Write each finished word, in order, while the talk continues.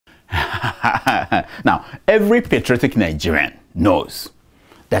Now, every patriotic Nigerian knows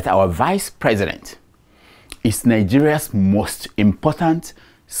that our vice president is Nigeria's most important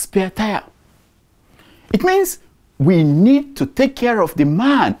spare tire. It means we need to take care of the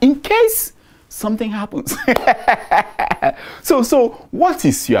man in case something happens. So what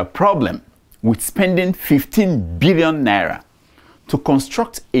is your problem with spending 15 billion naira to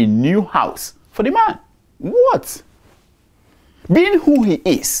construct a new house for the man? What? Being who he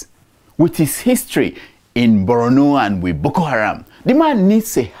is, with his history in Borno and with Boko Haram, the man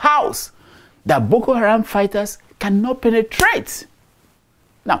needs a house that Boko Haram fighters cannot penetrate.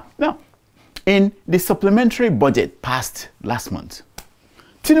 Now, in the supplementary budget passed last month,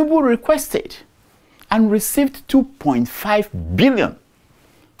 Tinubu requested and received 2.5 billion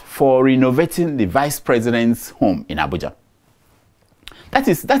for renovating the vice president's home in Abuja.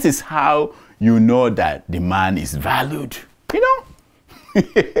 That is how you know that the man is valued, you know.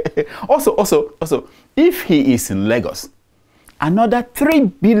 Also, if he is in Lagos, another 3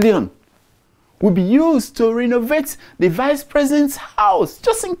 billion will be used to renovate the vice president's house,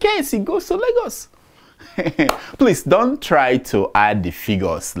 just in case he goes to Lagos. Please don't try to add the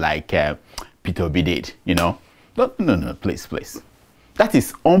figures like Peter Obi did, you know. No, please. That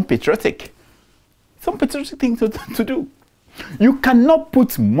is unpatriotic. It's an unpatriotic thing to do. You cannot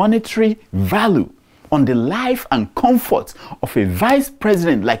put monetary value on the life and comfort of a vice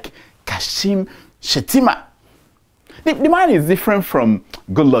president like Kashim Shettima. The man is different from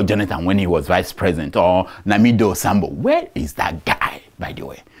Goodluck Jonathan when he was vice president, or Namido Sambo. Where is that guy, by the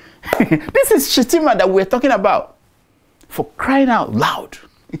way? This is Shettima that we're talking about. For crying out loud.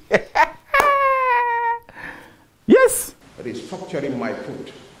 Yes. Restructuring my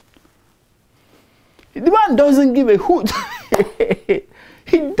foot. The man doesn't give a hoot.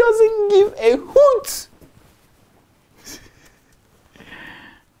 He doesn't give a hoot.